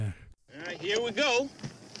here we go.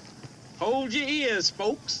 Hold your ears,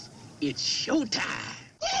 folks. It's showtime.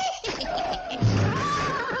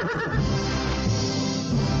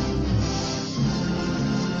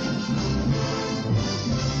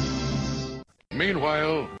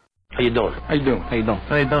 Meanwhile, How you doing? how you doing? How you doing?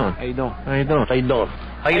 How you doing? How you doing? How you doing? How you doing?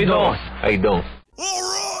 How you doing? How you doing? All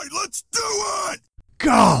right, let's do it!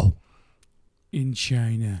 Go! In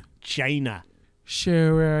China. China. So,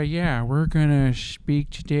 we're gonna speak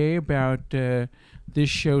today about this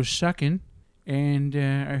show sucking, and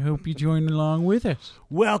I hope you join along with us.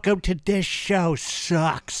 Welcome to This Show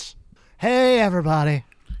Sucks. Hey, everybody.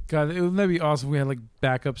 God, wouldn't that be awesome if we had, like,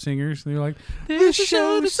 backup singers, and they're like, this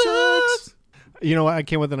show sucks! You know what? I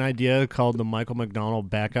came with an idea called the Michael McDonald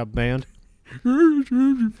Backup Band.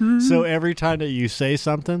 So every time that you say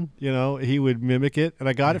something, you know, he would mimic it. And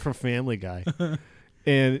I got it from Family Guy.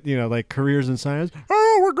 And, you know, like careers in science.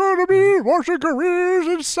 Oh, we're going to be watching careers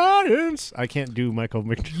in science. I can't do Michael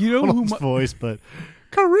McDonald's voice, but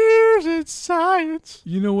careers in science.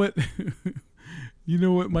 You know what? You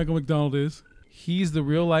know what Michael McDonald is? He's the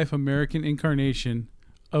real-life American incarnation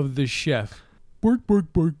of the chef. Bark,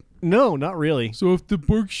 bark, bark. No, not really. So if the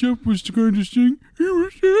Bark Chef was going to sing, he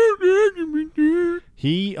was.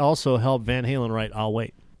 He also helped Van Halen write I'll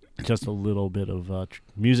Wait. Just a little bit of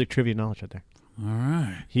music trivia knowledge right there. All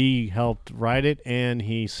right. He helped write it, and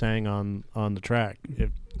he sang on the track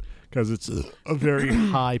because it's a very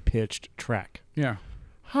high-pitched track. Yeah.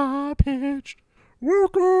 High-pitched.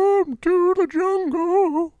 Welcome to the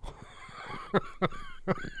jungle.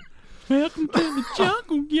 Welcome to the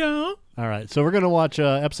jungle, y'all. All right, so we're going to watch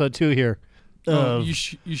episode 2 here. You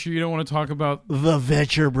sure you don't want to talk about The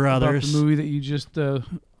Venture Brothers. the movie that you just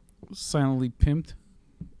silently pimped?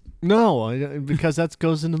 No, because that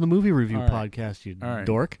goes into the movie review All right. podcast, you All right.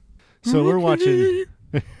 dork. So we're watching...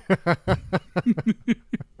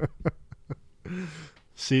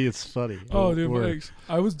 See, it's funny. Oh, dude, We're- thanks.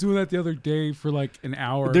 I was doing that the other day for like an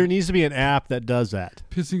hour, There needs to be an app that does that.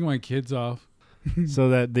 pissing my kids off. So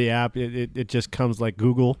that the app it just comes like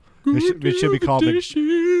Google. It should be called it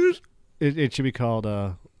should be called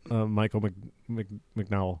Michael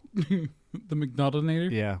McDowell. The McDonaldinator?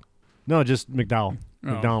 Yeah, no, just McDowell,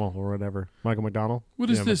 Oh. McDonald or whatever. Michael McDonald. What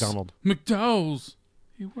is Yeah, this? McDonald. McDowell's.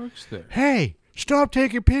 He works there. Hey, stop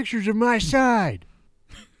taking pictures of my side.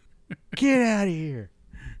 Get out of here.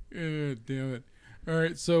 Damn it. All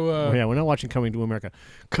right, so Oh, yeah, we're not watching Coming to America.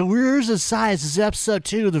 Careers in Science is episode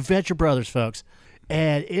 2 of the Venture Brothers, folks,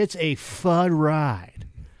 and it's a fun ride.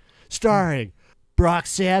 Starring Brock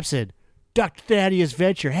Sampson, Dr. Thaddeus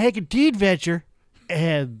Venture, Hank and Dean Venture,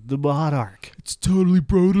 and the Monarch. it's totally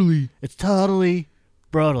brotherly. It's totally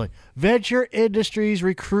brotherly. Venture Industries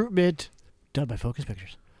Recruitment, done by Focus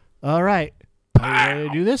Pictures. All right, are you ready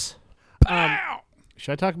to do this?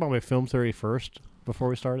 Should I talk about my film theory first before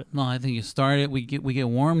we start it? No, I think you start it. We get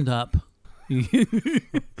warmed up. We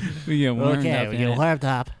get warmed Okay, up, we in get it. warmed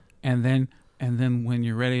up. and then when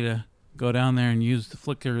you're ready to go down there and use the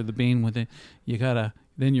flicker of the bean with it,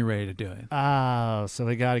 then you're ready to do it. Oh, so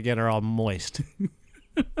we got to get her all moist.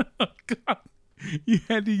 God, you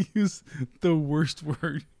had to use the worst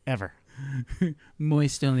word. Ever.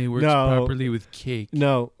 Moist only works No. properly with cake.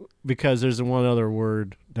 No, because there's one other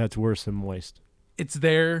word that's worse than moist. It's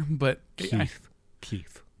there, but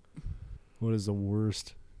Keith. What is the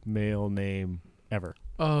worst male name ever?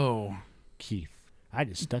 oh, Keith. I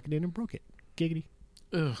just stuck it in and broke it. Giggity.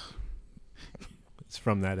 ugh, It's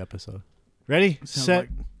from that episode. Ready? sounds Set. like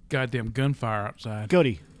goddamn gunfire outside.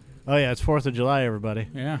 Goaty. Oh yeah, it's 4th of July, everybody.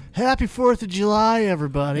 Yeah, Happy 4th of July,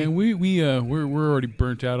 everybody. and we're already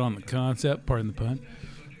burnt out on the concept. Pardon the pun,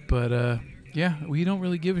 but we don't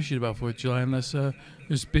really give a shit about 4th of July unless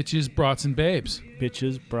there's bitches, brats, and babes.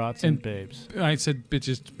 Bitches, brats, and And- babes. I said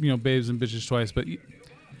bitches, babes and bitches twice, but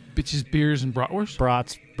bitches, beers, and bratwurst.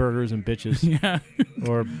 Brats, burgers, and bitches. Yeah,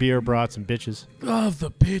 Or beer, brats, and bitches. love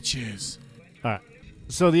the bitches. All right.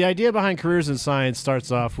 So the idea behind Careers in Science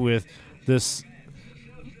starts off with this,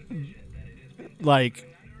 like,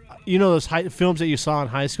 you know those films that you saw in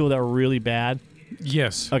high school that were really bad?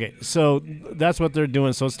 Yes. Okay, so that's what they're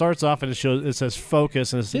doing. So it starts off and it says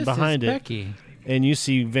Focus, and it's This behind is it. Becky. And you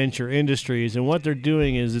see Venture Industries, and what they're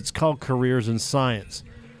doing is it's called Careers in Science.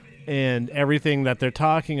 And everything that they're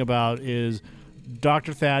talking about is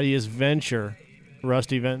Dr. Thaddeus Venture,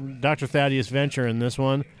 Dr. Thaddeus Venture in this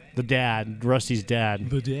one, the dad, Rusty's dad,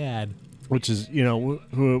 The dad. which is,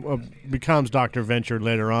 who becomes Dr. Venture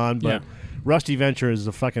later on, but Yeah. Rusty Venture is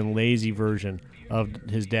the fucking lazy version of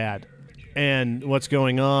his dad. And what's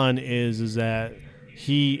going on is that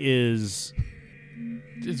he is,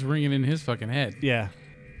 It's ringing in his fucking head. yeah.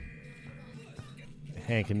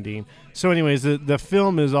 Hank and Dean. So, anyways, the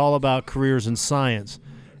film is all about careers in science,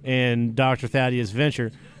 and Dr. Thaddeus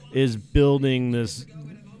Venture is building this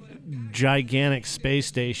gigantic space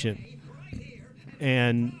station,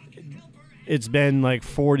 and it's been like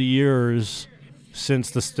 40 years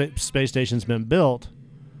since the space station's been built,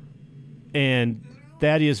 and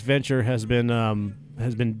Thaddeus Venture has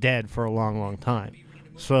been dead for a long, long time.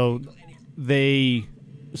 So his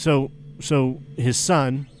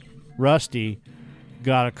son, Rusty,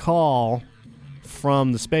 got a call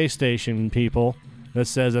from the space station people that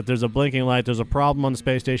says that there's a blinking light, there's a problem on the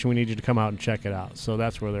space station, we need you to come out and check it out. So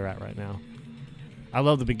that's where they're at right now. I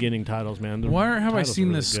love the beginning titles, man. Where have I titles are seen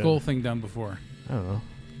really this good. skull thing done before? I don't know.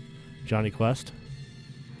 Johnny Quest?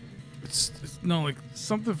 It's no, like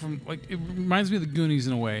something from like it reminds me of the Goonies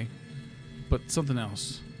in a way, but something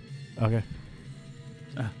else. Okay.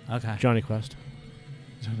 Okay. Johnny Quest.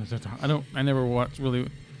 I never watched really.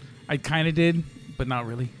 I kind of did, but not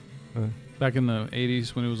really. Back in the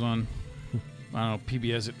 80s when it was on, I don't know,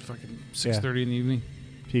 PBS at fucking 6:30 in the evening.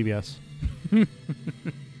 PBS.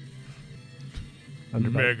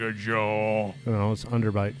 Underbite. Mega Jaw. No, it's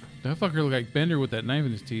Underbite. That fucker looked like Bender with that knife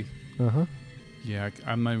in his teeth. Uh-huh. Yeah,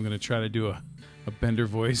 I'm not even gonna try to do a Bender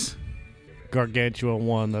voice. Gargantua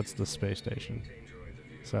 1, that's the space station.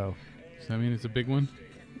 So, Does that mean it's a big one?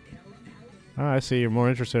 I see you're more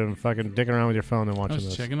interested in fucking dicking around with your phone than I watching was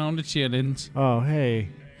this. checking on the chitlins. Oh, hey.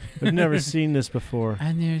 I've never seen this before.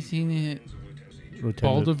 I've never seen it.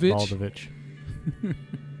 Lieutenant Baldovich? Baldovich.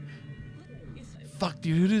 Fuck,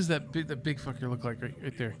 dude, who does that big fucker look like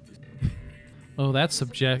right there? Oh, that's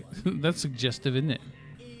that's suggestive, isn't it?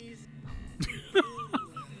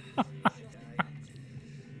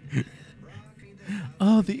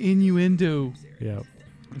 Oh, the innuendo. Yep.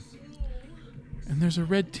 And there's a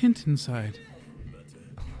red tint inside.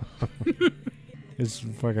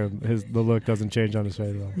 The look doesn't change on his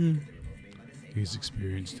face at all. He's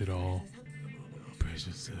experienced it all.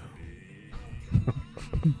 Precious soul.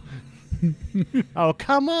 Oh,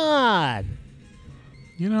 come on!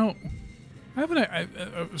 You know, I have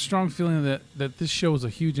a strong feeling that this show was a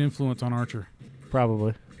huge influence on Archer.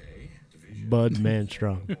 Probably. Bud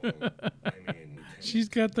Manstrong. She's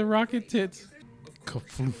got the rocket tits.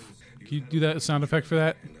 Ka-floof. Can you do that sound effect for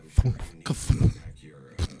that? Ka-floof.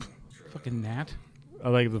 Fucking gnat. I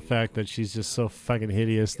like the fact that she's just so fucking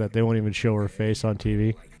hideous that they won't even show her face on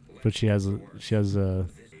TV. But she's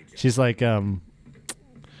like the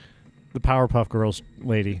Powerpuff Girls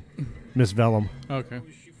lady, Miss Vellum. Okay.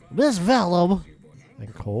 Miss Vellum.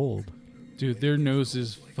 Like cold. Dude, their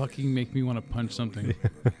noses fucking make me want to punch something.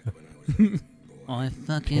 I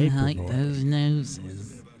fucking hate Paperboy. those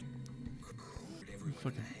noses.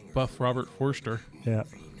 Fucking buff Robert Forster. Yeah.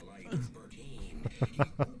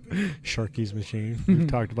 Sharky's machine. We've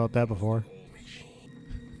talked about that before.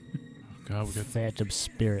 God, we got Phantom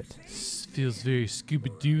Spirit. feels very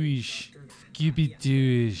Scooby-Doo-ish.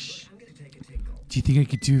 Scooby-Doo-ish. Do you think I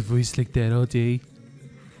could do a voice like that all day?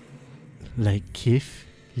 Like Kiff?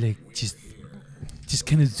 Like just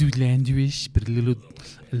kind of Zoolander-ish, but a little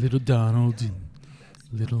Donald and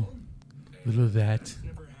little that.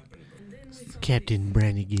 Captain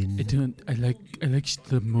Brannigan. I like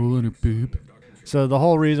the mole on her boob. So the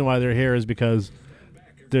whole reason why they're here is because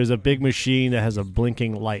there's a big machine that has a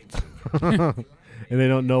blinking light. And they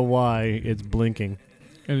don't know why it's blinking.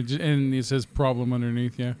 And it says problem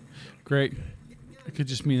underneath, yeah. Great. It could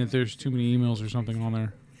just mean that there's too many emails or something on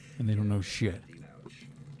there, and they don't know shit.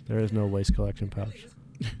 There is no waste collection pouch.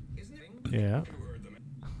 Yeah.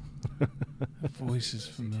 That voice is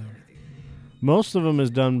familiar. Most of them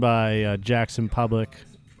is done by Jackson Public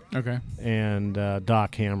Okay. and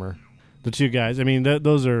Doc Hammer. The two guys, I mean,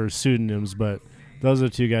 those are pseudonyms, but those are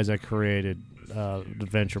the two guys that created the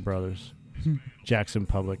Venture Brothers. Jackson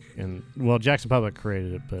Public. Jackson Public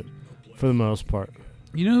created it, but for the most part.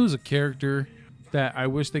 You know who's a character that I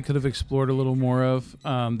wish they could have explored a little more of,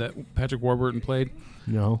 that Patrick Warburton played?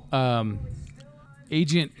 No.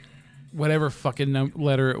 Agent, whatever fucking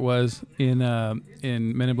letter it was in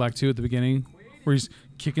Men in Black 2 at the beginning, where he's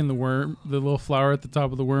kicking the worm, the little flower at the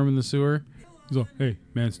top of the worm in the sewer. He's like, "Hey,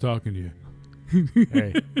 man's talking to you."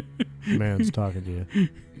 Hey, man's talking to you.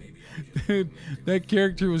 Dude, that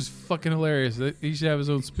character was fucking hilarious. He should have his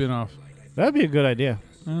own spin-off. That'd be a good idea.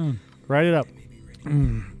 Oh. Write it up.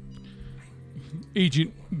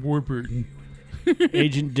 Agent Warburton.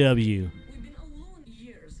 Agent W.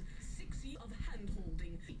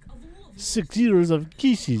 6 years of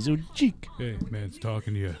kisses on cheek. Hey, man's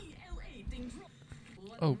talking to you.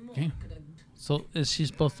 Oh, okay. So is she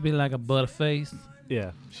supposed to be like a butterface?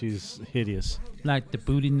 Yeah, she's hideous. Like the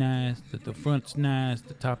booty nice, the front's nice,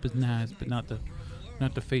 the top is nice, but not the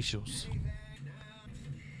not the facials.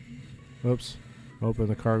 Oops. Open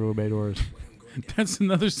the cargo bay doors. That's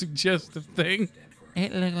another suggestive thing.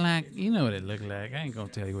 It looked like, you know what it looked like. I ain't gonna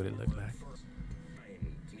tell you what it looked like.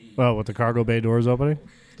 Well, with the cargo bay doors opening?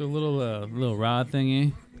 The little rod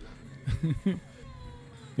thingy.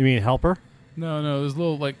 You mean helper? No, it was a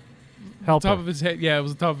little like Helper. top of his head. Yeah, it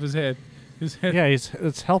was the top of his head. His head. Yeah,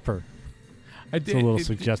 it's helper. It's a little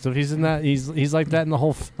suggestive. He's in that. He's like that in the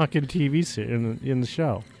whole fucking TV series in the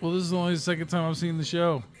show. Well, this is only the second time I've seen the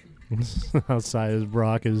show. Outside as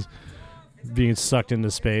Brock is being sucked into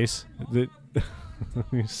space.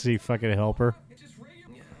 You see fucking helper.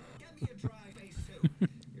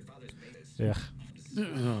 Yeah.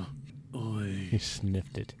 He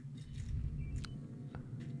sniffed it.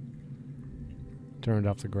 Turned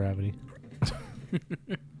off the gravity.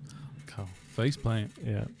 Face plant.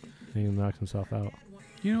 Yeah. He knocks himself out.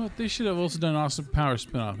 You know what? They should have also done Austin Powers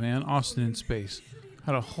spinoff, man. Austin in space.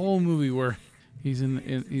 Had a whole movie where he's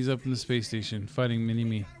he's up in the space station fighting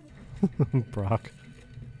Mini-Me. Brock.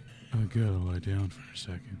 I gotta lie down for a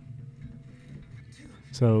second.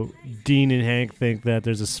 So Dean and Hank think that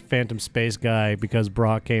there's a phantom space guy because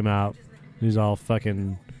Brock came out. He's all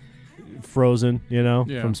fucking frozen,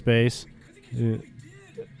 from space. And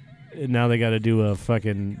now they got to do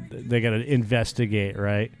they got to investigate,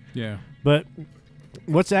 right? Yeah. But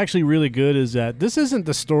what's actually really good is that this isn't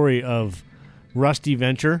the story of Rusty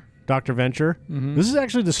Venture, Dr. Venture. Mm-hmm. This is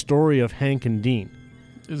actually the story of Hank and Dean.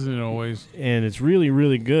 Isn't it always? And it's really,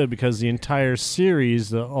 really good because the entire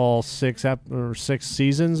series, all 6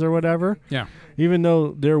 seasons or whatever, Yeah. even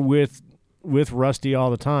though they're with Rusty all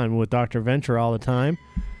the time, with Dr. Venture all the time,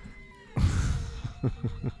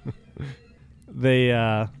 they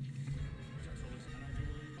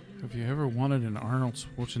Have you ever wanted an Arnold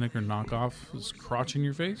Schwarzenegger knockoff with crotch in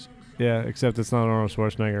your face? yeah, except it's not Arnold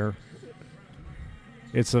Schwarzenegger.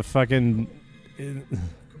 It's a fucking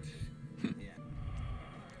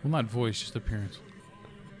Well, not voice, just appearance.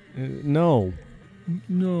 no.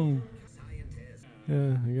 No.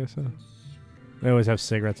 Yeah, I guess so. They always have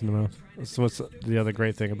cigarettes in the mouth. That's what's the other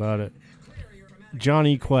great thing about it.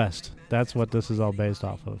 Johnny Quest. That's what this is all based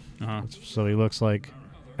off of. Uh-huh. So he looks like,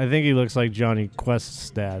 I think he looks like Johnny Quest's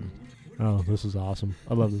dad. Oh, this is awesome.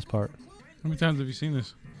 I love this part. How many times have you seen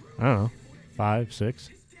this? I don't know, 5, 6.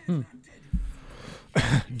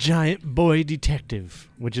 Giant Boy Detective,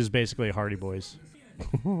 which is basically Hardy Boys.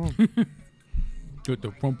 With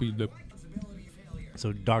the frumpy lip.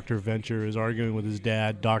 So Dr. Venture is arguing with his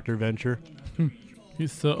dad, Dr. Venture.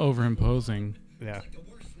 He's so overimposing. Yeah.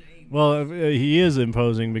 Well, he is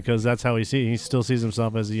imposing because that's how he still sees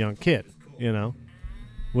himself as a young kid,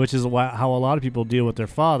 which is how a lot of people deal with their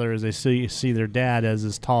father is they see their dad as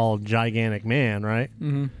this tall, gigantic man, right?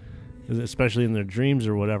 Mm-hmm. Especially in their dreams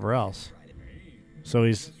or whatever else. So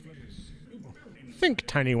he's think,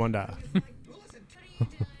 Tiny Wanda.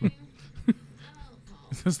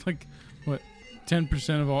 That's like, what,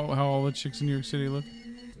 10% of how all the chicks in New York City look?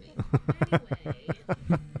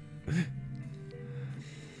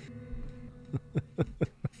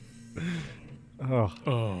 Oh,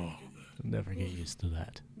 Oh. never get used to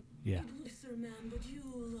that. Yeah.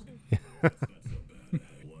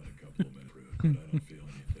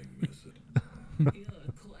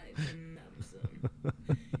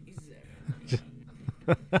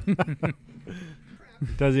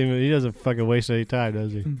 He doesn't fucking waste any time,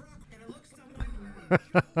 does he?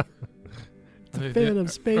 Phantom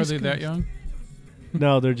Space Are they that Ghost. young?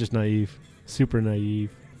 No, they're just naive. Super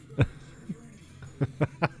naive.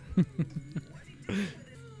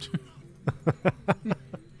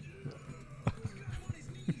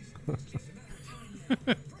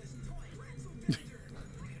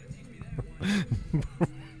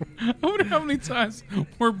 I wonder how many times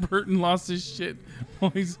where Burton lost his shit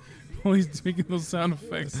while he's making those sound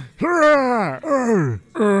effects.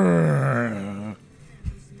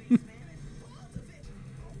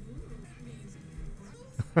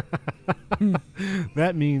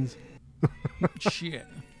 That means Shit.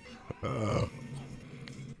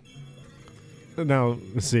 now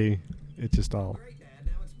see, it's just all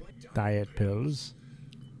diet pills.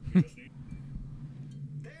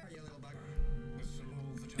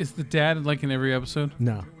 Is the dad like in every episode?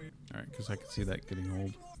 No, All right, because I can see that getting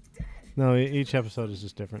old. no, each episode is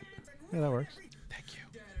just different. Yeah, that works. Thank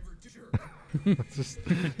you. It's just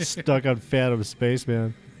stuck on Phantom Space,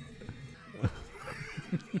 man.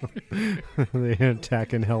 The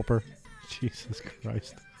attacking helper. Jesus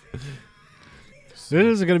Christ.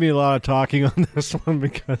 There's going to be a lot of talking on this one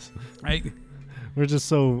because we're just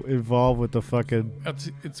so involved with the fucking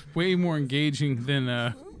It's way more engaging than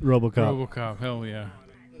RoboCop. RoboCop. Hell yeah.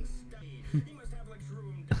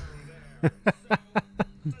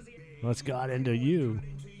 What's got into you?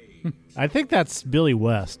 I think that's Billy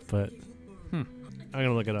West, but I'm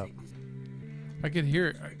gonna look it up. I could hear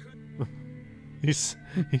it. He's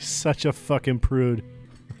such a fucking prude.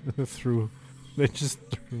 They just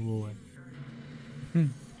threw him away.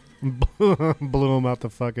 Blew him out the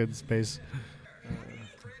fucking space.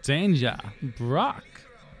 Danger. Brock.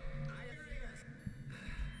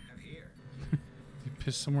 You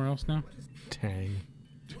pissed somewhere else now? Tang.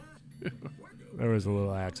 There was a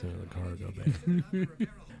little accident in the cargo bay.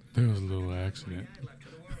 There was a little accident.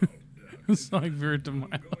 It's like Vera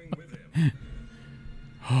DeMilo.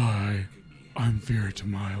 Hi, I'm Vera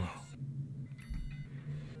DeMilo.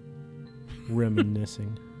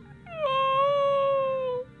 Reminiscing.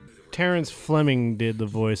 Terrence Fleming did the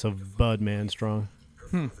voice of Bud Manstrong.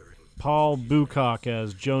 Paul Bucock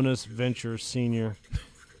as Jonas Venture Sr.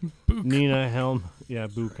 Nina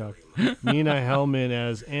Bucock. Nina Hellman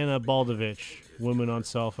as Anna Baldovich, woman on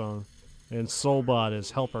cell phone. And Soulbot as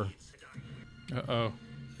Helper. Uh-oh.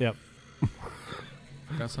 Yep.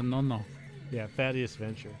 That's a no-no. Yeah, Thaddeus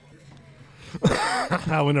Venture.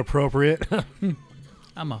 How inappropriate.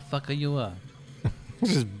 I'ma fuck you up.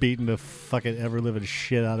 Just beating the fucking ever-living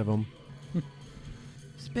shit out of him.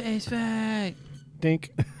 Space fag.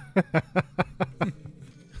 Dink.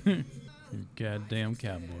 You goddamn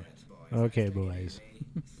cowboy. Okay, boys.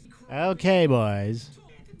 Okay, boys.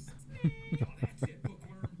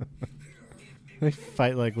 They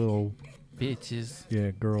fight like little,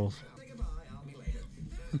 Bitches. girls.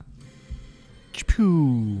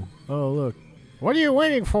 Chpoo. Oh, look. What are you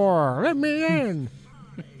waiting for? Let me in.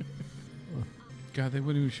 God, they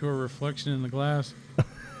wouldn't even show a reflection in the glass.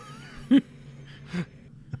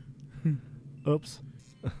 Oops.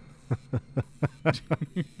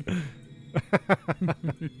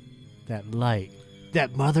 That light.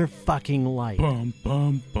 That motherfucking light. Bum,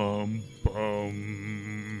 bum, bum,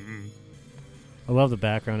 bum. I love the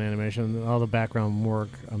background animation. All the background work.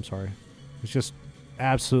 I'm sorry. It's just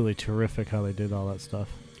absolutely terrific how they did all that stuff.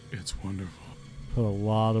 It's wonderful. Put a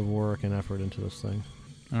lot of work and effort into this thing.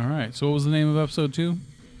 All right. So what was the name of episode 2?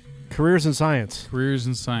 Careers in Science. Careers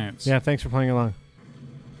in Science. Yeah, thanks for playing along.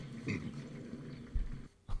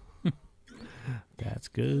 That's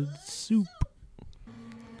good soup.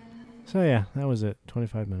 So yeah, that was it.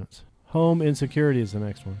 25 minutes. Home insecurity is the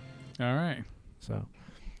next one. All right. So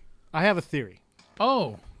I have a theory.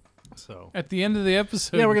 Oh, So at the end of the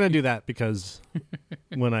episode. yeah, we're going to do that because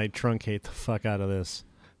when I truncate the fuck out of this,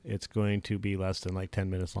 it's going to be less than like 10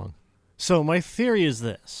 minutes long. So my theory is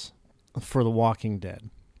this for The Walking Dead.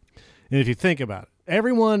 And if you think about it,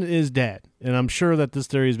 everyone is dead. And I'm sure that this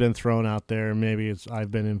theory has been thrown out there. Maybe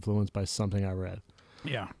I've been influenced by something I read.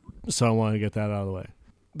 Yeah. So I want to get that out of the way.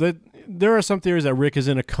 There are some theories that Rick is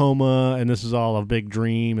in a coma and this is all a big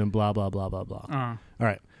dream and blah, blah, blah, blah, blah. All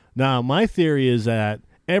right. Now, my theory is that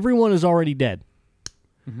everyone is already dead.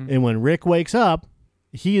 Mm-hmm. And when Rick wakes up,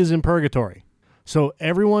 he is in purgatory. So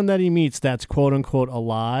everyone that he meets that's quote-unquote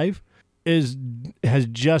alive has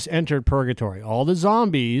just entered purgatory. All the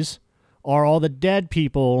zombies are all the dead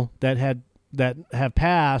people that have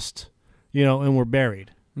passed, and were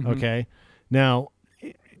buried. Mm-hmm. Okay? Now,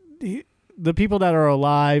 the people that are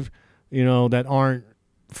alive, that aren't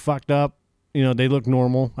fucked up, they look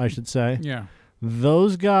normal, I should say. Yeah.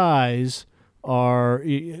 Those guys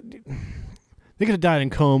they could have died in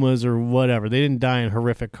comas or whatever. They didn't die in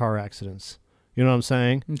horrific car accidents. You know what I'm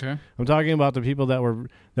saying? Okay. I'm talking about the people that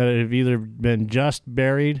have either been just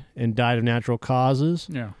buried and died of natural causes,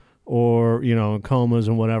 Yeah. or in comas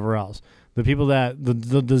and whatever else. The people that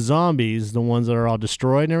the zombies, the ones that are all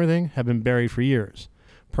destroyed and everything, have been buried for years.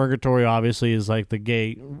 Purgatory obviously is like the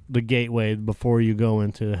gateway before you go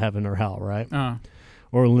into heaven or hell, right?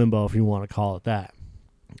 Or limbo, if you want to call it that.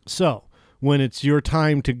 So when it's your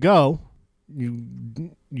time to go,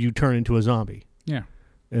 you turn into a zombie. Yeah.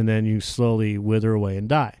 And then you slowly wither away and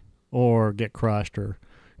die, or get crushed, or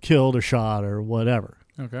killed, or shot, or whatever.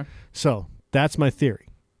 Okay. So that's my theory: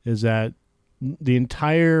 is that the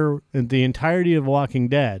entirety of Walking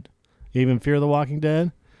Dead, even Fear the Walking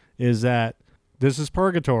Dead, is that this is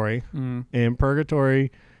purgatory, and purgatory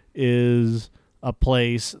is a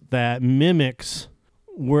place that mimics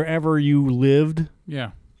wherever you lived.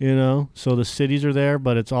 Yeah. So the cities are there,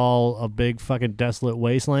 but it's all a big fucking desolate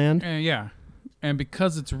wasteland. Yeah. And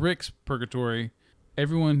because it's Rick's purgatory,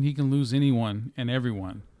 he can lose anyone and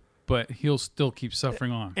everyone, but he'll still keep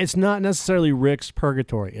suffering on. It's not necessarily Rick's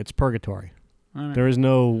purgatory. It's purgatory. All right. There is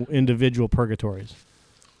no individual purgatories.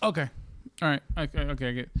 Okay. All right. Okay. I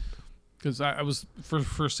get. Because I was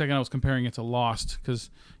for a second I was comparing it to Lost, because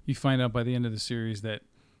you find out by the end of the series that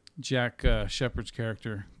Jack Shepard's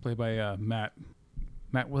character, played by Matt,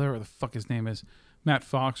 whatever the fuck his name is, Matt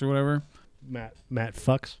Fox or whatever. Matt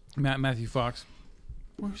Fox. Matthew Fox.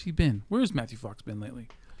 Where's he been? Where's Matthew Fox been lately?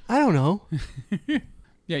 I don't know.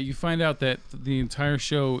 Yeah, you find out that the entire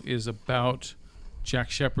show is about Jack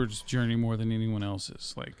Shepard's journey more than anyone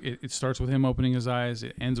else's. Like it starts with him opening his eyes,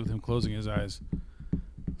 it ends with him closing his eyes.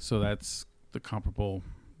 So that's the comparable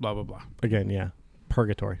blah blah blah. Again, yeah,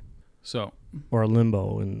 purgatory So or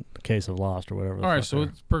limbo in the case of Lost or whatever. all right, so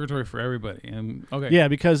it's purgatory for everybody. And okay, yeah,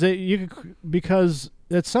 because because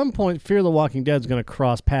at some point Fear the Walking Dead is going to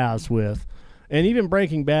cross paths with, and even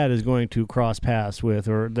Breaking Bad is going to cross paths with,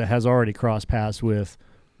 or that has already crossed paths with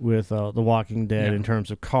The Walking Dead in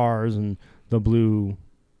terms of cars and the blue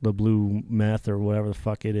meth or whatever the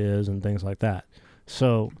fuck it is and things like that.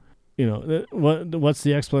 So, what's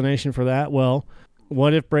the explanation for that? Well,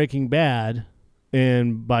 what if Breaking Bad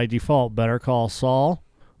and by default Better Call Saul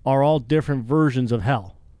are all different versions of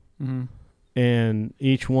hell? Mm-hmm. And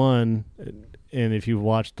each one, and if you've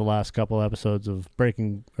watched the last couple episodes of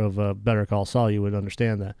Better Call Saul, you would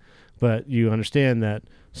understand that. But you understand that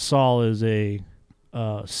Saul is a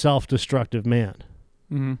self-destructive man,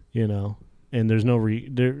 Mm-hmm. And there's no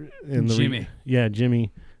Jimmy.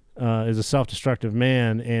 Jimmy is a self-destructive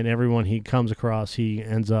man, and everyone he comes across, he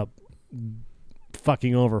ends up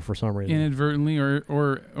fucking over for some reason, Inadvertently or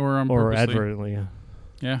on or purposely. advertently.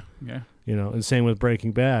 Yeah. And same with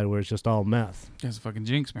Breaking Bad, where it's just all meth. That's a fucking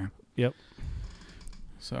jinx, man. Yep.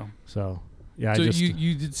 So yeah, so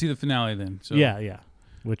you did see the finale then? So yeah,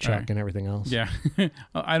 with Chuck right. and everything else. Yeah.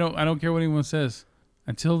 I don't care what anyone says.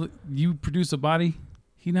 Until you produce a body,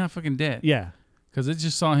 he not fucking dead. Yeah. Because it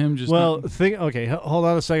just saw him just. Well, hold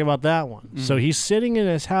on a second about that one. Mm-hmm. So he's sitting in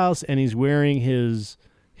his house and he's wearing his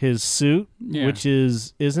suit, which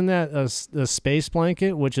isn't that a space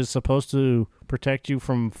blanket, which is supposed to protect you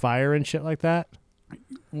from fire and shit like that?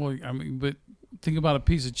 Well, I mean, but think about a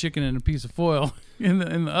piece of chicken and a piece of foil in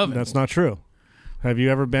the oven. That's not true. Have you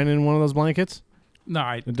ever been in one of those blankets?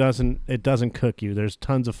 No, It doesn't cook you. There's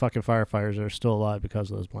tons of fucking firefighters that are still alive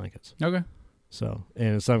because of those blankets. Okay. So,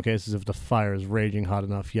 and in some cases, if the fire is raging hot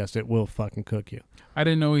enough, yes, it will fucking cook you. I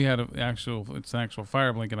didn't know he had it's an actual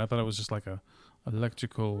fire blanket. I thought it was just like a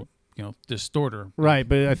electrical, distorter. Right,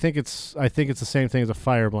 but I think it's the same thing as a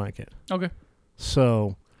fire blanket. Okay.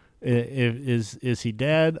 So, is he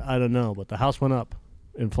dead? I don't know, but the house went up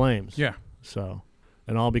in flames. Yeah. So,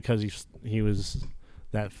 and all because he was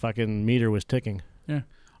that fucking meter was ticking. Yeah.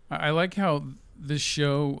 I like how this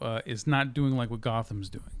show is not doing like what Gotham's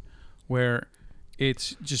doing, where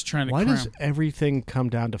it's just trying to. Why cram. does everything come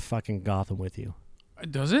down to fucking Gotham with you?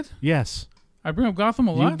 Does it? Yes. I bring up Gotham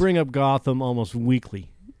a lot. You bring up Gotham almost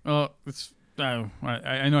weekly. It's. I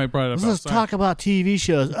know I brought it up. Let's talk about TV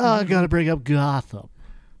shows. Oh, I gotta bring up Gotham.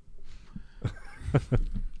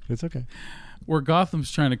 It's okay. Where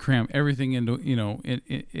Gotham's trying to cram everything into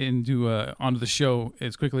onto the show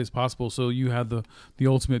as quickly as possible, so you have the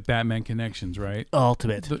ultimate Batman connections, right?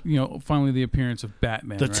 Ultimate. Finally the appearance of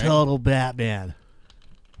Batman. The right? total Batman.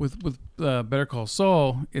 With Better Call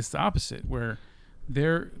Saul, it's the opposite, where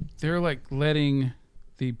they're like letting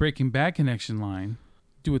the Breaking Bad connection line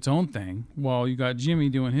do its own thing, while you got Jimmy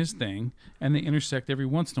doing his thing, and they intersect every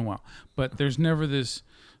once in a while. But there's never this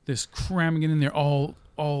cramming it in there all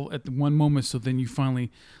at the one moment. So then you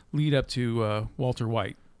finally lead up to Walter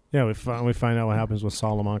White. Yeah, we find out what happens with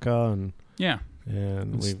Salamanca and Yeah,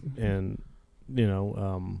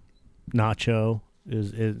 Nacho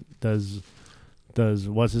does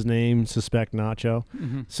what's his name suspect Nacho?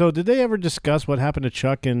 Mm-hmm. So did they ever discuss what happened to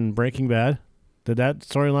Chuck in Breaking Bad? Did that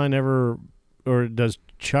storyline ever, or does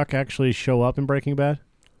Chuck actually show up in Breaking Bad?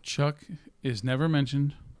 Chuck is never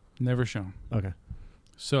mentioned, never shown. Okay.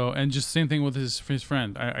 So, and just same thing with his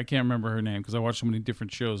friend. I can't remember her name because I watched so many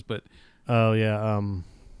different shows. But Oh yeah,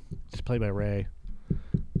 it's played by Ray.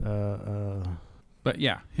 but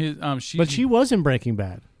yeah, she was in Breaking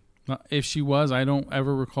Bad. If she was, I don't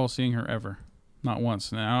ever recall seeing her ever, not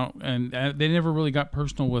once. Now, and they never really got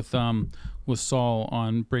personal with Saul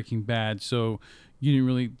on Breaking Bad, so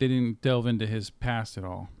they didn't delve into his past at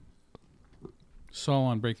all. Saul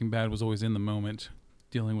on Breaking Bad was always in the moment,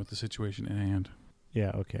 dealing with the situation at hand.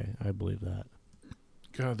 Yeah, okay, I believe that.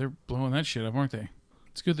 God, they're blowing that shit up, aren't they?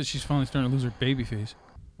 It's good that she's finally starting to lose her baby face.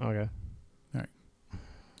 Okay. All right.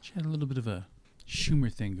 She had a little bit of a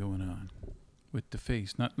Schumer thing going on with the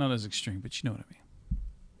face. Not as extreme, but you know what I mean.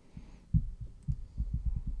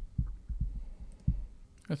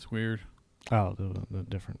 That's weird. Oh, the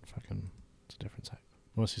different fucking... It's a different site.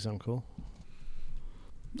 Want to see something cool?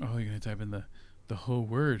 Oh, you're going to type in the whole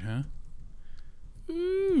word, huh?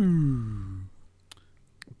 Ooh.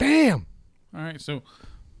 Bam! All right. So,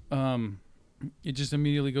 it just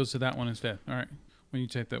immediately goes to that one instead. All right. When you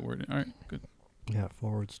type that word in. All right. Good. Yeah,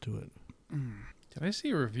 forwards to it. Did I see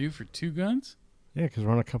a review for Two Guns? Yeah, because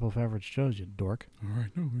we're on a couple of average shows, you dork. All right.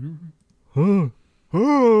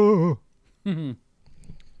 No.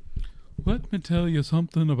 Let me tell you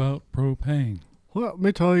something about propane. Let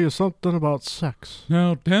me tell you something about sex.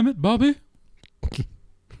 Now, damn it, Bobby.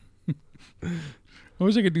 I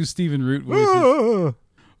wish I could do Stephen Root voices.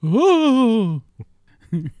 Oh.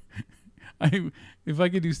 If I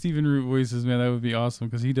could do Stephen Root voices, man, that would be awesome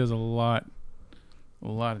because he does a lot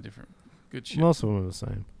of different good shit. Most of them are the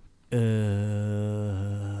same.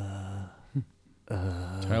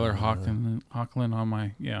 Tyler Hoechlin on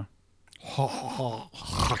my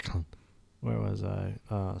Where was I?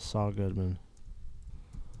 Saul Goodman.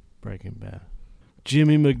 Breaking Bad.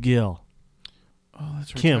 Jimmy McGill. Oh,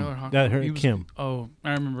 that's right. Kim. Tyler Hoechlin. That hurt Kim. Oh,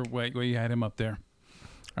 I remember. Wait, you had him up there.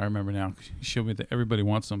 I remember now. You showed me that everybody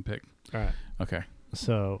wants some pick. All right. Okay.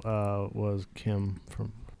 So was Kim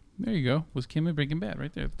from... There you go. Was Kim in Breaking Bad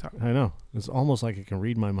right there at the top. I know. It's almost like it can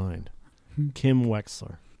read my mind. Kim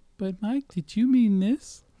Wexler. But Mike, did you mean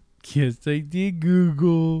this? Yes, I did.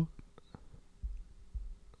 Google.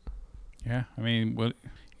 Yeah, I mean, what?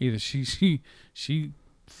 Either she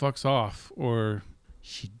fucks off or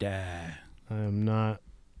she die. I am not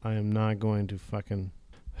going to fucking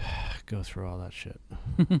go through all that shit.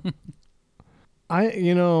 I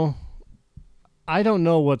don't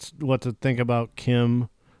know what to think about Kim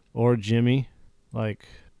or Jimmy. Like,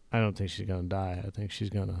 I don't think she's gonna die. I think she's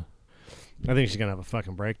gonna have a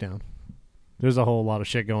fucking breakdown. There's a whole lot of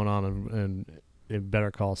shit going on in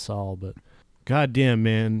Better Call Saul, but goddamn,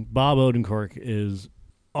 man, Bob Odenkirk is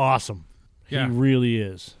awesome. Yeah. He really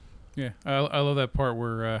is. Yeah, I love that part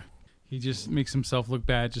where he just makes himself look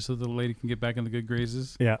bad just so the lady can get back in the good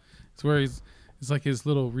graces. Yeah. It's where it's like his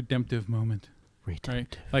little redemptive moment.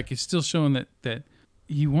 Right? Like, it's still showing that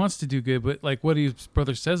he wants to do good, but like what his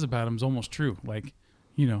brother says about him is almost true. Like,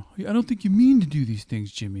 I don't think you mean to do these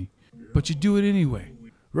things, Jimmy, but you do it anyway.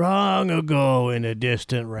 Long ago in a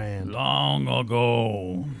distant land. Long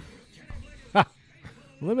ago.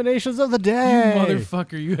 Eliminations of the day. You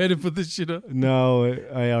motherfucker, you had to put this shit up. No,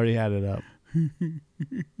 I already had it up.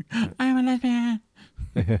 I'm a lesbian.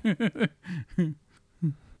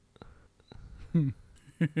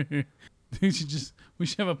 we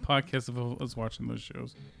should have a podcast of us watching those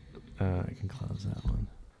shows. I can close that one.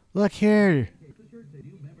 Look here.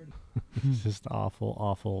 Just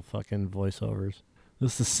awful fucking voiceovers.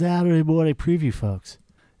 This is the Saturday morning preview, folks.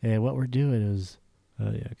 And what we're doing is...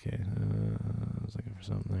 okay. I was looking for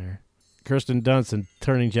something there. Kirsten Dunst and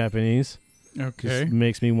turning Japanese. Okay. Just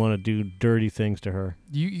makes me want to do dirty things to her.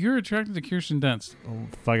 You're attracted to Kirsten Dunst.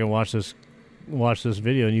 If I can watch this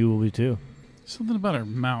video, and you will be too. Something about her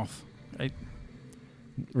mouth.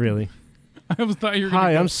 Really? I thought you were gonna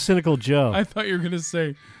Hi, go, I'm Cynical Joe. I thought you were going to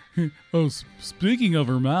say, oh, speaking of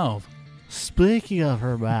her mouth. Speaking of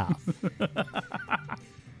her mouth.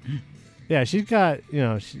 Yeah, she's got,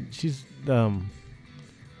 she's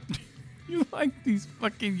You like these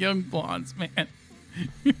fucking young blondes, man.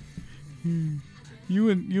 you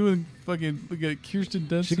and fucking look at Kirsten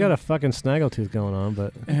Dunst. she got a fucking snaggletooth going on,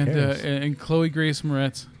 but who cares? and Chloe Grace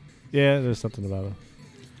Moretz. Yeah, there's something about her.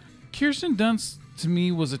 Kirsten Dunst to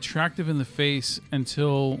me was attractive in the face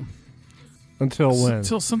until when?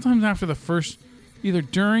 Until sometimes after the first, either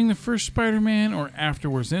during the first Spider-Man or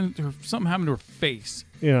afterwards. Then something happened to her face.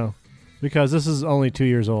 Because this is only 2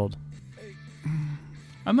 years old.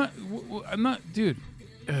 I'm not, dude.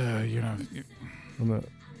 I'm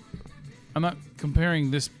not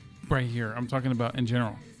comparing this right here. I'm talking about in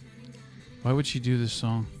general. Why would she do this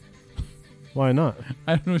song? Why not?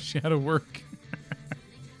 I don't know if she had to work.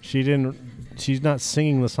 She's not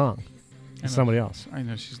singing the song. It's somebody else. I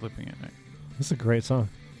know she's lipping it. Right? This is a great song.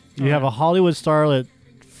 You have a Hollywood starlet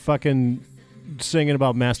fucking singing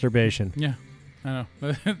about masturbation. Yeah, I know.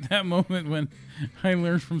 That moment when I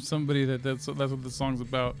learned from somebody that's what the song's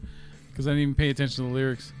about, because I didn't even pay attention to the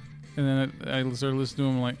lyrics, and then I started listening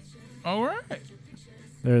to them. I'm like, all right.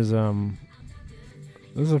 There's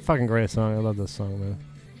this is a fucking great song. I love this song,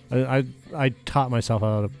 man. I taught myself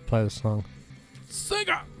how to play this song. Sing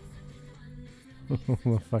it.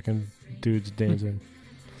 The fucking dude's dancing.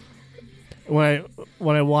 When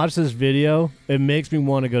I watch this video, it makes me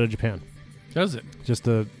want to go to Japan. Does it? Just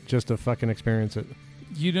to fucking experience it.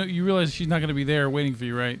 You realize she's not going to be there waiting for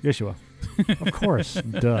you, right? Yes, you will. Of course.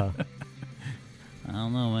 Duh. I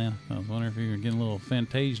don't know, man. I was wondering if you were getting a little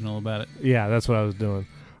fantasional about it. Yeah, that's what I was doing.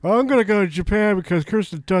 I'm going to go to Japan because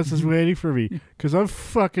Kirsten Dunst is waiting for me because I'm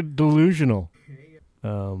fucking delusional.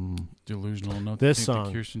 Delusional enough This to think song.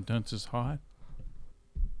 that Kirsten Dunst is hot.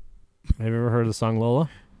 Have you ever heard of the song Lola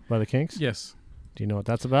by the Kinks? Yes. Do you know what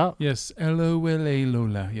that's about? Yes. L-O-L-A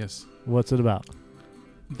Lola. Yes. What's it about?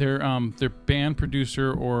 Their band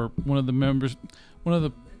producer or one of the managers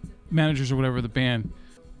or whatever of the band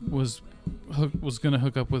was gonna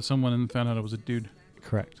hook up with someone and found out it was a dude.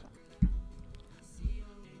 Correct.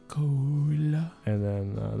 Cola. And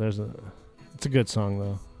then it's a good song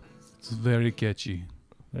though. It's very catchy.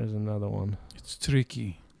 There's another one. It's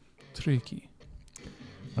tricky.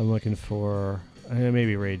 I'm looking for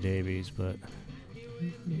maybe Ray Davies, but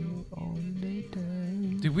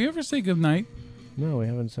Did we ever say goodnight? no, we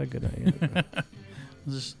haven't said goodnight yet.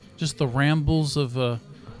 Just the rambles of a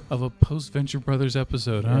post Venture Brothers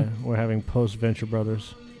episode, huh? Yeah, we're having post Venture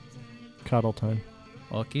Brothers cuddle time.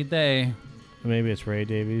 Lucky day. Maybe it's Ray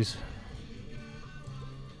Davies.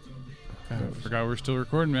 God, I forgot we were still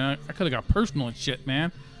recording, man. I could have got personal and shit,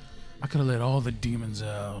 man. I could have let all the demons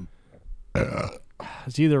out.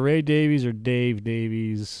 It's either Ray Davies or Dave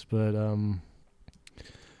Davies, but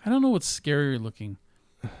I don't know what's scarier looking.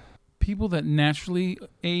 People that naturally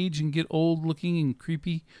age and get old looking and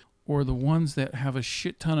creepy, or the ones that have a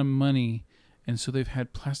shit ton of money and so they've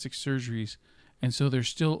had plastic surgeries and so they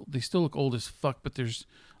still look old as fuck, but there's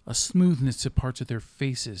a smoothness to parts of their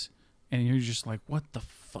faces and you're just like, what the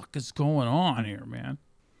fuck is going on here, man?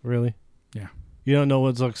 really? Yeah. You don't know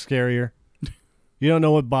what looks scarier? You don't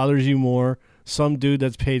know what bothers you more? Some dude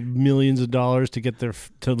that's paid millions of dollars to get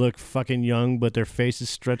to look fucking young, but their face is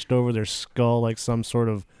stretched over their skull like some sort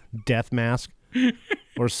of death mask?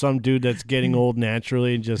 Or some dude that's getting old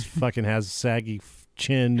naturally and just fucking has saggy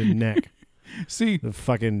chin and neck? See, The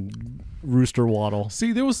fucking rooster waddle.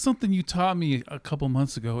 there was something you taught me a couple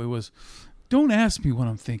months ago. It was, don't ask me what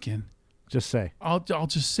I'm thinking. Just say. I'll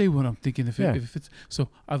just say what I'm thinking if it's so.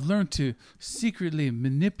 I've learned to secretly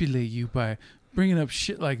manipulate you by bringing up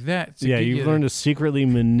shit like that. Yeah, you've learned to secretly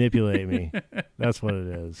manipulate me. That's what it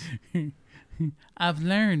is. I've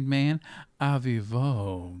learned, man. I've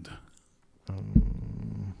evolved.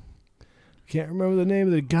 Can't remember the name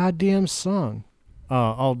of the goddamn song.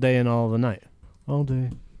 All day and all the night. All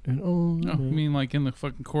day and all the Oh, I night. mean, like in the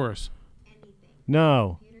fucking chorus.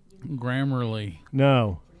 No. Grammarly.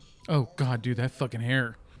 No. Oh God, dude, that fucking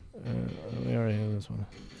hair. We already have this one.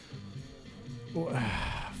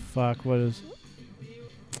 Fuck, what is...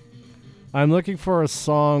 I'm looking for a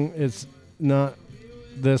song. It's not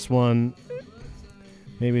this one.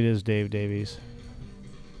 Maybe it is Dave Davies.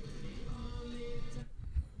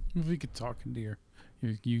 If you could talk into your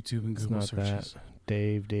YouTube and It's Google not searches. that.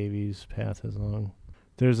 Dave Davies, Path is Long.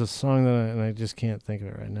 There's a song that and I just can't think of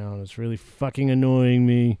it right now, and it's really fucking annoying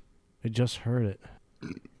me. I just heard it.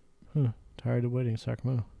 Tired of waiting,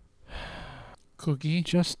 Sacramento. Cookie?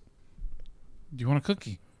 Just... Do you want a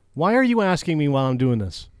cookie? Why are you asking me while I'm doing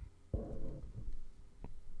this?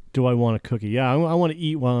 Do I want a cookie? Yeah, I want to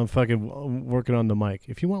eat while I'm fucking working on the mic.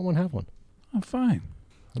 If you want one, have one. I'm fine.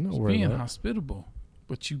 I'm not Just worried being about it. hospitable.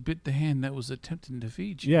 But you bit the hand that was attempting to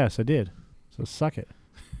feed you. Yes, I did. So suck it.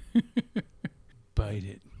 Bite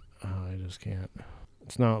it. Oh, I just can't.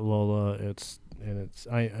 It's not Lola.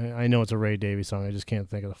 I know it's a Ray Davies song. I just can't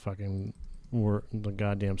think of the fucking the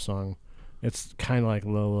goddamn song. It's kind of like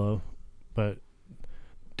Lola, but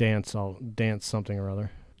dance something or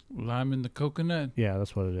other. Lime in the coconut. Yeah,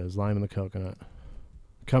 that's what it is. Lime in the coconut.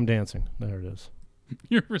 Come dancing. There it is.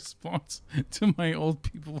 Your response to my old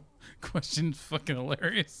people question is fucking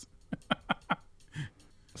hilarious.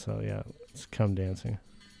 So yeah, it's Come Dancing.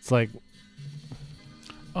 It's like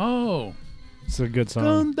Oh. it's a good song.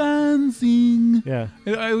 Come dancing. Yeah.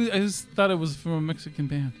 I just thought it was from a Mexican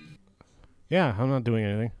band. Yeah, I'm not doing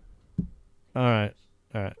anything. All right.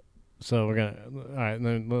 So we're gonna. All right, and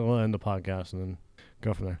then we'll end the podcast and then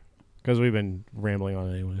go from there because we've been rambling on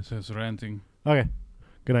anyways. So it's ranting. Okay.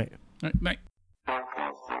 Good night. Night.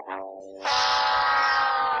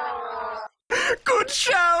 Good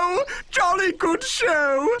show! Jolly good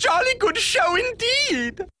show! Jolly good show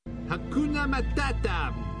indeed! Hakuna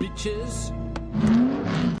Matata, bitches.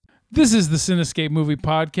 This is the Cinescape Movie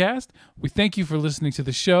Podcast. We thank you for listening to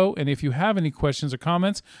the show, and if you have any questions or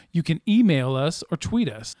comments, you can email us or tweet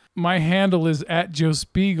us. My handle is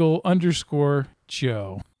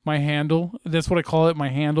 @JoeSpiegel_Joe. My handle, that's what I call it, my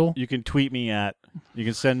handle. You can tweet me at. You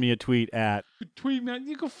can send me a tweet at. Tweet me,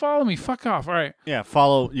 you can follow me, fuck off. All right. Yeah,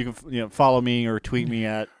 follow. You can follow me or tweet me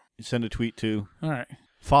at. Send a tweet to. All right.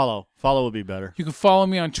 Follow would be better. You can follow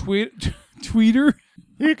me on Twitter.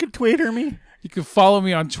 You can tweeter me. You can follow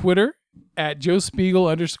me on Twitter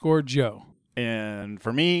 @JoeSpiegel_Joe. And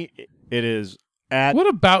for me, it is at What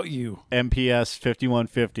about you? MPS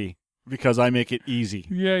 5150. because I make it easy.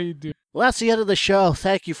 Yeah, you do. Well, that's the end of the show.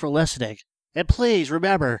 Thank you for listening. And please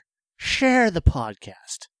remember, share the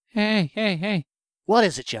podcast. Hey. What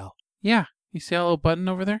is it, Joe? Yeah. You see that little button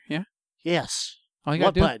over there? Yeah. Yes. All you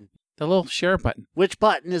What gotta do, button? the little share button. Which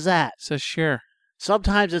button is that? It says share.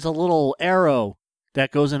 Sometimes it's a little arrow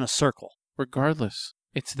that goes in a circle Regardless,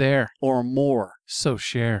 it's there. or more. So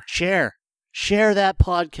share. Share. Share that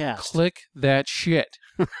podcast. Click that shit.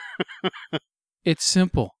 It's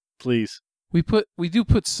simple. Please. We do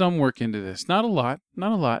put some work into this. Not a lot.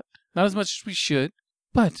 Not as much as we should.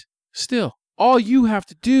 But still, all you have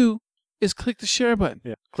to do is click the share button.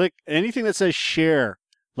 Yeah. Click anything that says share.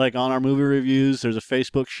 Like on our movie reviews, there's a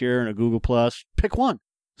Facebook share and a Google Plus. Pick one.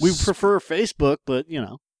 We prefer Facebook, but,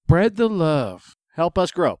 Spread the love. help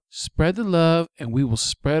us grow. Spread the love, and we will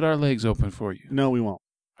spread our legs open for you. No, we won't.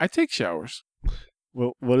 I take showers.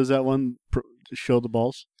 Well, what is that one? Show the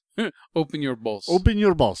balls? Open your balls. Open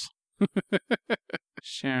your balls.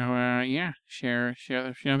 Share, share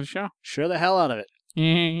the show. Share the hell out of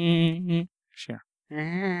it. Share.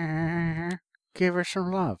 Give her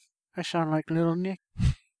some love. I sound like little Nick.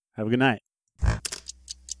 Have a good night.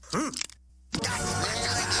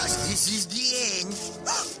 This is the end.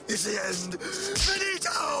 It's the end.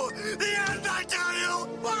 Finito! The end, I tell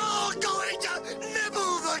you! We're all going to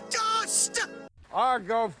nibble the dust! Or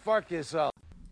go fuck yourself.